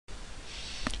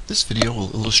This video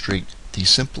will illustrate the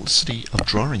simplicity of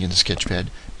drawing in the SketchPad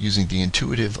using the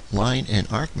intuitive line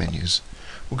and arc menus.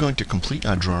 We're going to complete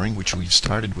our drawing, which we've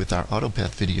started with our AutoPath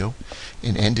video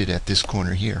and ended at this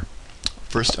corner here.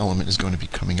 First element is going to be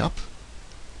coming up,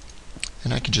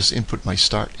 and I can just input my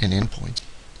start and end points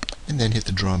and then hit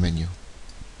the draw menu.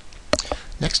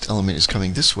 Next element is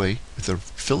coming this way with a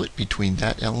fillet between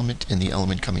that element and the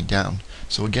element coming down.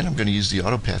 So again, I'm going to use the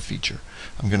AutoPath feature.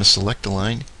 I'm going to select a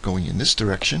line going in this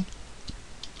direction,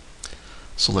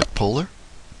 select polar,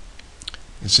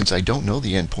 and since I don't know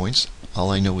the endpoints, all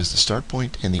I know is the start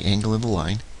point and the angle of the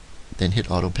line. Then hit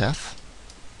AutoPath,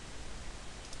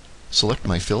 select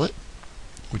my fillet,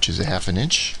 which is a 1/2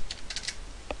 inch,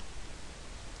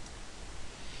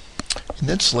 and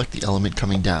then select the element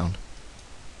coming down.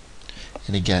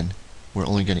 And again, we're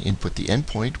only going to input the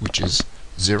endpoint, which is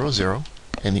 0, 0,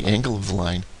 and the angle of the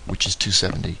line, which is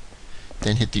 270.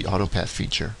 Then hit the AutoPath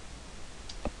feature.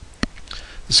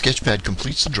 The SketchPad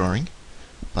completes the drawing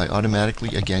by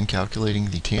automatically again calculating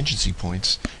the tangency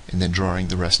points and then drawing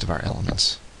the rest of our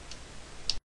elements.